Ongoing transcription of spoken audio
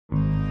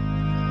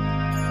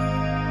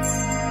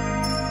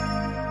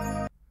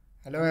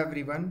Hello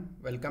everyone,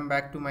 welcome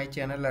back to my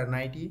channel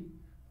LearnIT.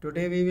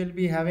 Today we will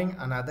be having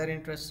another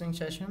interesting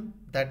session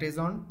that is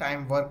on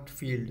time worked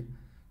field.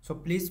 So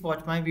please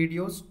watch my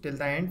videos till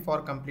the end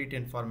for complete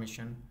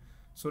information.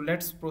 So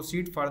let's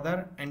proceed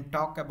further and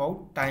talk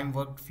about time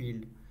worked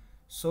field.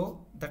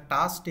 So the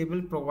task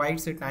table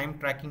provides a time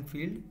tracking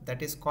field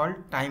that is called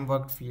time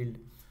worked field.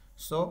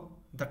 So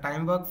the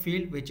time worked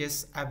field which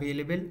is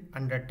available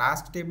under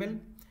task table.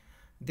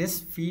 This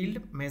field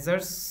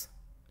measures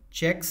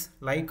checks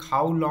like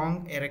how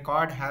long a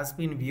record has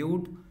been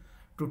viewed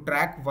to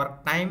track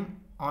work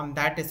time on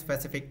that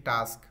specific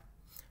task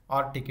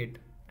or ticket.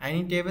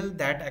 Any table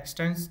that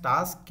extends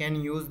task can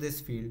use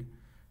this field.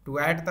 To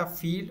add the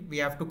field, we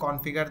have to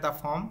configure the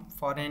form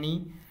for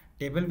any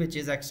table which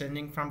is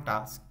extending from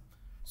task.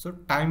 So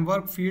time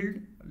work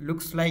field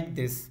looks like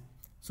this.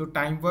 So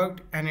time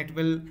worked, and it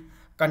will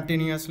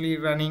continuously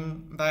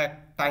running the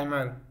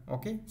timer.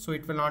 Okay, so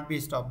it will not be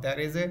stopped. There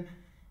is a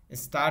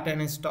start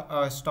and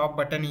stop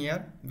button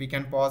here. We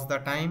can pause the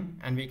time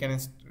and we can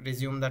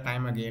resume the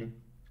time again.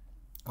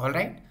 All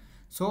right,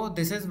 so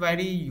this is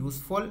very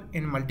useful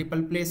in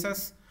multiple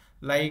places.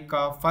 Like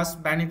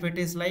first benefit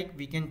is like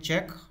we can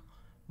check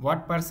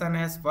what person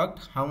has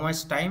worked how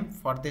much time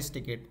for this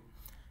ticket,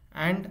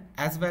 and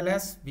as well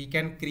as we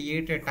can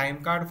create a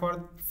time card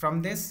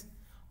from this,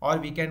 or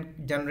we can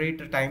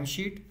generate a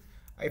timesheet.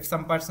 If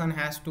some person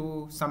has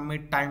to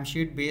submit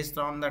timesheet based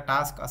on the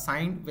task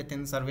assigned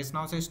within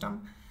ServiceNow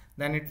system,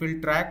 then it will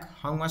track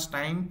how much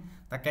time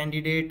the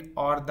candidate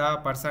or the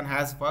person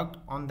has worked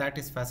on that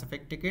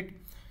specific ticket,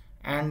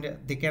 and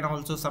they can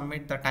also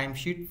submit the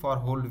timesheet for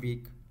whole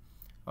week.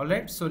 All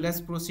right, so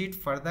let's proceed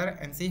further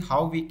and see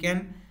how we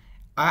can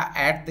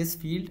add this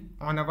field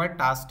on our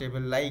task table,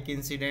 like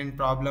incident,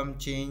 problem,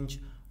 change,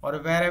 or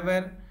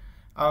wherever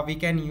we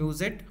can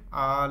use it,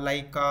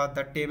 like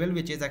the table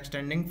which is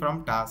extending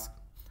from task.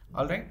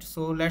 All right,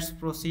 so let's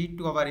proceed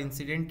to our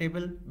incident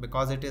table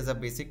because it is a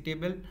basic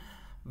table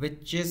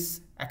which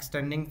is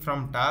extending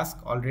from task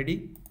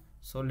already.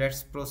 So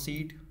let's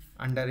proceed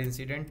under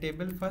incident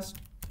table first.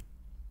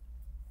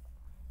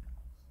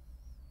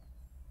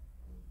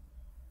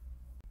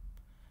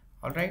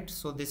 All right,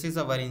 so this is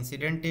our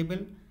incident table,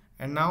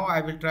 and now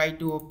I will try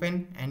to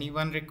open any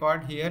one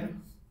record here,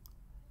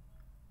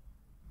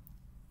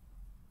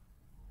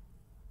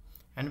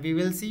 and we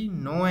will see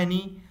no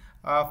any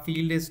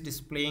field is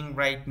displaying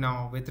right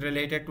now with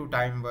related to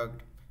time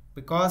worked,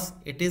 because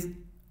it is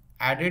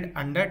added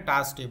under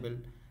task table,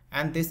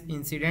 and this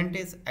incident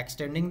is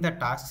extending the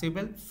task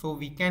table, so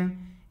we can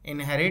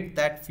inherit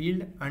that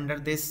field under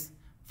this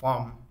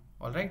form.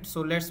 All right,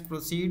 so let's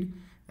proceed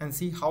and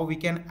see how we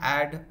can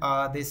add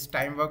this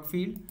time work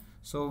field.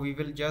 So we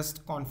will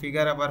just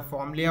configure our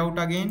form layout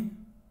again.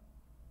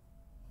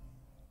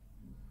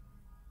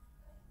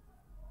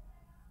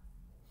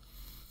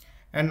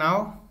 And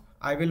now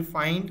I will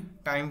find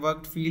time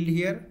worked field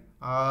here.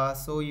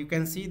 So you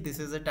can see this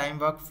is a time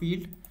worked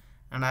field,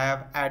 and I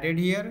have added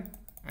here,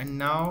 and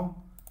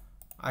now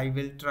I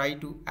will try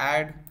to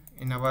add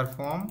in our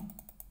form.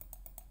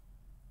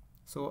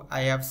 So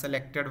I have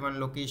selected one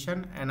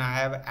location and I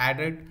have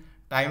added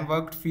time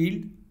worked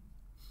field.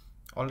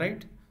 All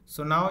right,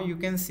 so now you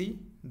can see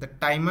the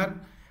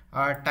timer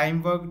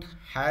time worked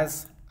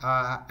has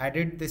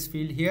added this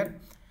field here,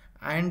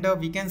 and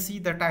we can see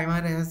the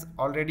timer has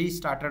already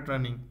started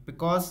running,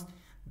 because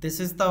this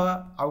is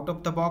the out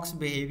of the box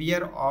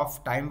behavior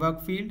of time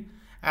work field.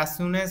 As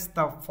soon as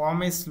the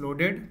form is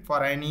loaded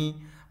for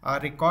any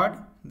record,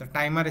 the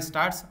timer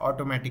starts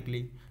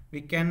automatically.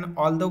 We can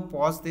although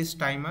pause this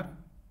timer,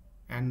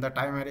 and the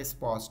timer is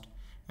paused,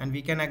 and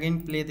we can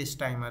again play this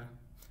timer,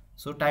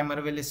 so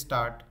timer will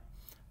start.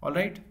 All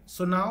right,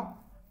 so now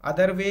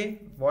other way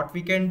what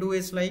we can do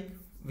is like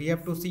we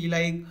have to see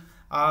like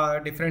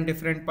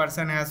different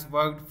person has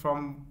worked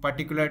from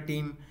particular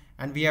team,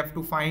 and we have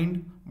to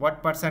find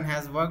what person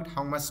has worked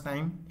how much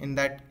time in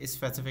that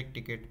specific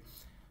ticket.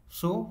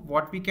 So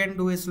what we can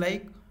do is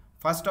like,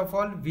 first of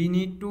all, we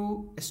need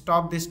to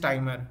stop this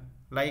timer.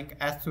 Like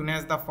as soon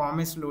as the form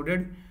is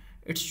loaded,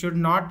 it should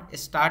not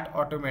start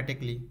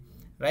automatically,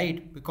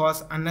 right?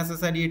 Because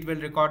unnecessary it will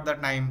record the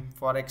time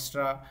for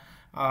extra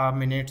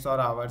minutes or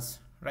hours,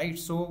 right?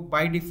 So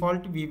by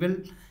default we will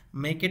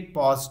make it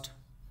paused,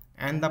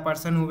 and the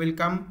person who will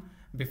come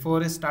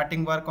before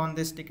starting work on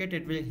this ticket,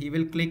 he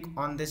will click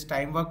on this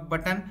time work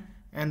button,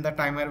 and the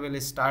timer will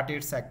start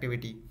its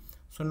activity.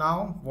 So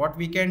now what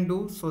we can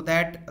do so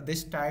that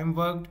this time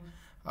worked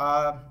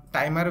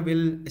timer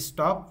will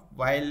stop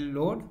while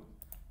load.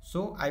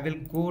 So I will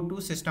go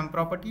to system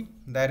property.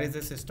 There is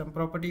a system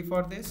property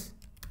for this.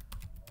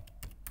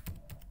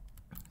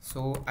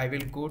 So I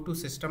will go to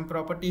system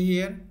property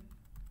here,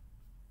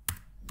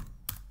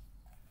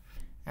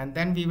 and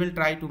then we will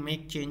try to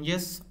make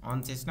changes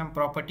on system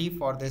property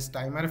for this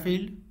timer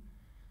field.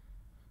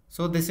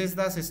 So this is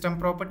the system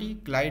property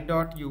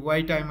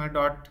glide.ui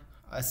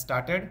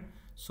timer.started.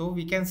 So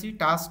we can see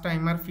task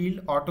timer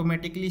field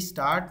automatically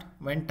start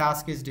when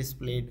task is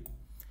displayed.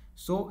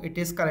 So it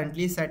is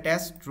currently set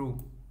as true.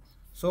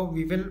 So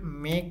we will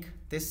make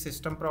this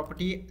system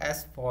property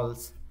as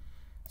false.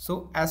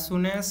 So as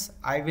soon as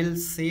I will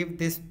save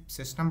this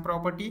system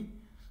property,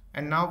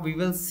 and now we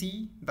will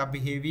see the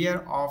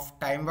behavior of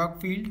time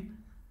work field.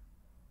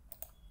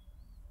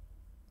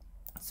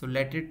 So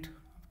let it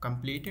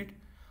complete it.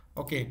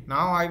 Okay,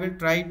 now I will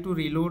try to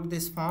reload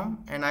this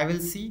form and I will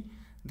see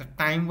the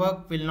time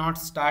work will not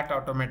start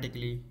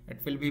automatically. It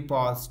will be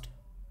paused.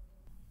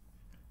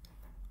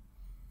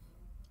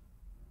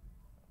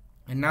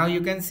 And now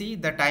you can see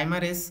the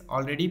timer is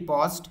already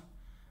paused.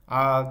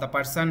 The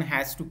person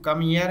has to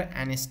come here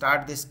and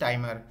start this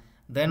timer.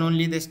 Then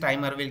only this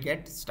timer will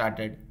get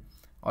started.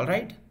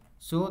 Alright.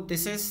 So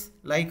this is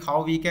like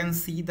how we can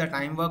see the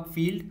time work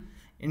field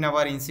in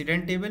our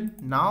incident table.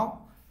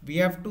 Now we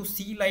have to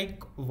see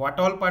like what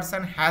all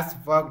person has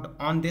worked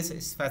on this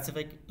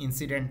specific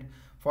incident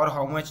for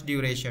how much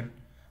duration.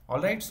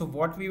 Alright. So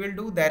what we will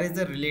do, there is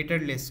a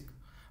related list.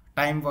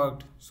 Time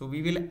worked, so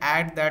we will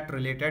add that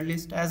related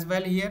list as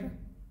well here.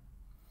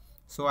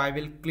 So I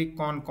will click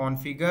on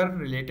configure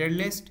related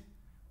list.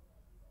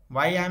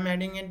 Why I am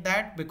adding it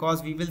that?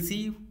 Because we will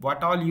see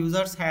what all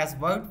users has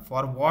worked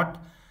for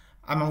what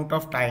amount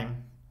of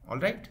time. All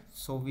right,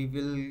 so we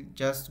will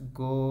just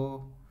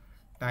go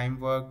time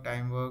worked.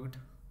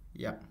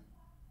 Yeah,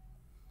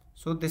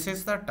 so this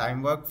is the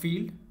time work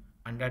field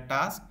under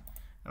task,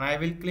 and I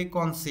will click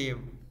on save.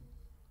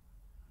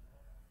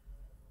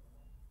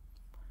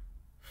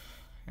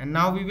 And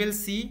now we will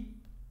see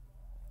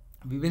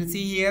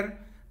here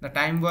the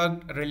time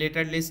worked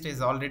related list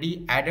is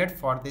already added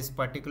for this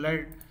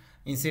particular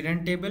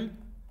incident table.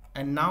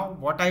 And now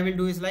what I will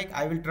do is like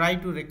I will try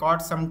to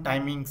record some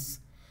timings.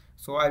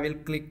 So I will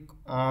click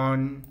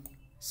on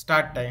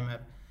start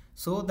timer.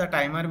 So the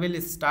timer will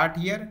start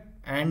here,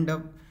 and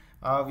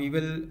we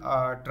will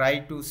try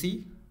to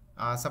see.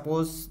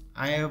 Suppose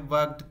I have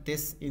worked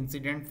this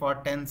incident for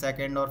 10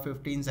 seconds or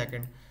 15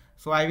 seconds.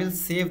 So I will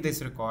save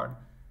this record.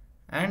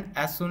 And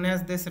as soon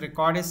as this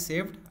record is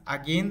saved,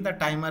 again the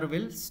timer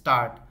will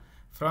start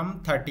from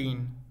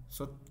 13.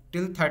 So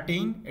till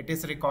 13 it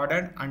is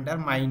recorded under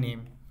my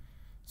name.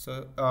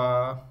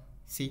 So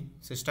see,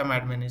 system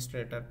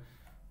administrator,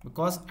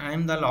 because I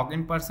am the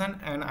login person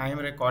and I am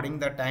recording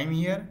the time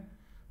here.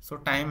 So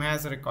time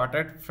has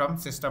recorded from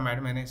system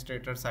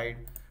administrator side.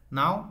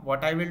 Now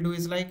what I will do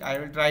is like I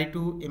will try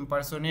to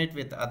impersonate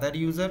with other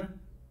user.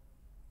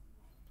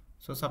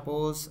 So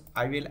suppose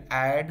I will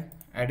add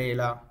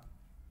Adela.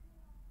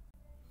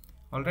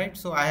 Alright,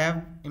 so I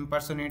have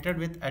impersonated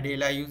with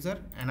Adela user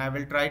and I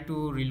will try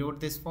to reload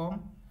this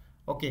form.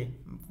 Okay,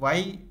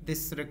 why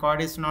this record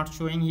is not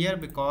showing here?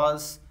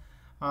 Because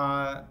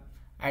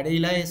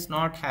Adela is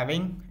not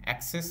having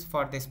access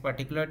for this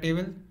particular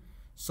table.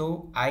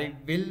 So I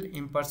will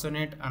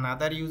impersonate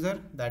another user,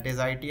 that is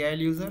ITIL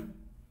user.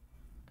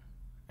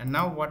 And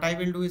now what I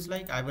will do is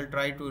like I will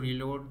try to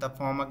reload the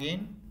form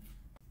again.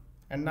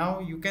 And now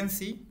you can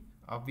see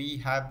we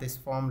have this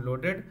form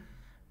loaded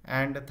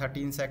and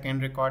 13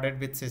 seconds recorded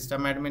with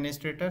system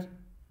administrator.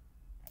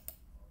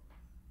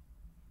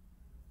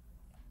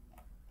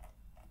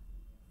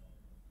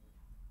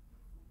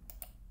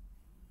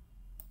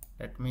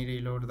 Let me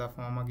reload the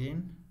form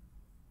again.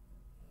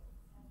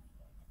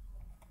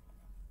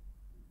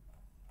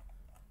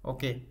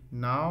 Okay,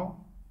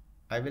 now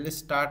I will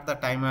start the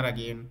timer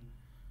again.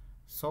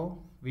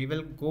 So we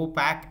will go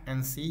back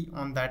and see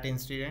on that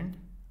incident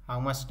how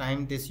much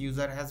time this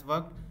user has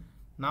worked.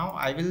 Now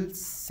I will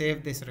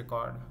save this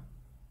record.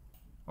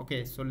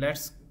 Okay, so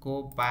let's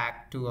go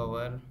back to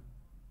our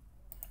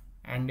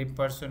and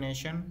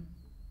impersonation.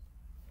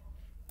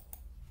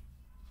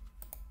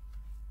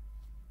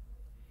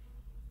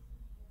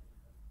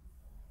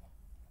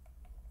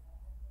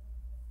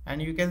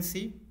 And you can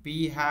see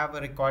we have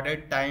a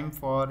recorded time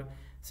for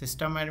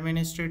system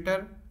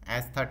administrator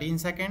as 13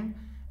 seconds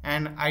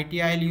and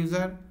ITIL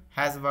user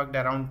has worked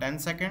around 10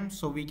 seconds.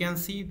 So we can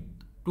see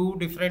two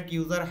different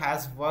user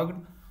has worked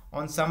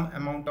on some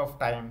amount of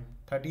time,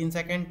 13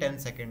 seconds, 10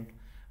 seconds,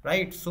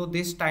 right? So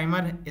this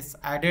timer is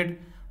added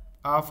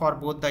for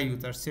both the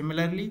users.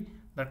 Similarly,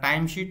 the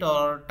timesheet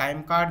or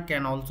time card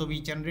can also be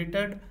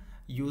generated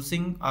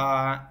using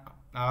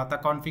the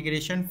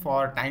configuration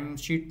for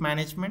timesheet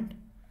management.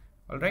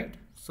 All right,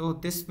 so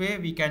this way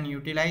we can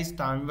utilize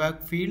time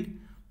work field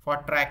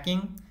for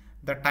tracking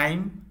the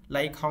time,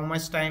 like how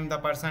much time the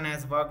person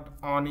has worked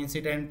on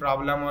incident,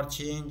 problem or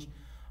change,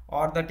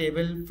 or the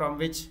table from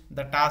which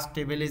the task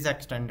table is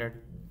extended.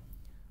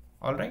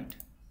 All right,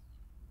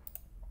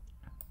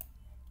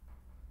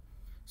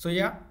 so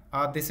yeah,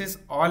 this is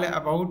all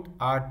about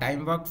our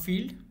time work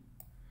field.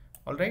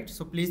 All right,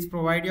 so please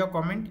provide your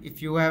comment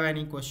if you have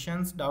any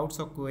questions, doubts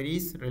or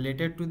queries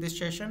related to this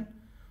session.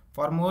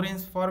 For more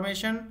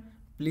information,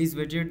 please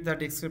visit the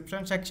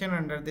description section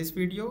under this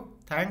video.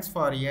 Thanks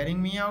for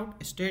hearing me out.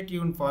 Stay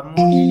tuned for more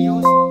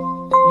videos.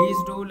 Please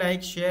do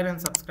like, share and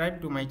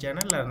subscribe to my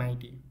channel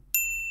LearnIT.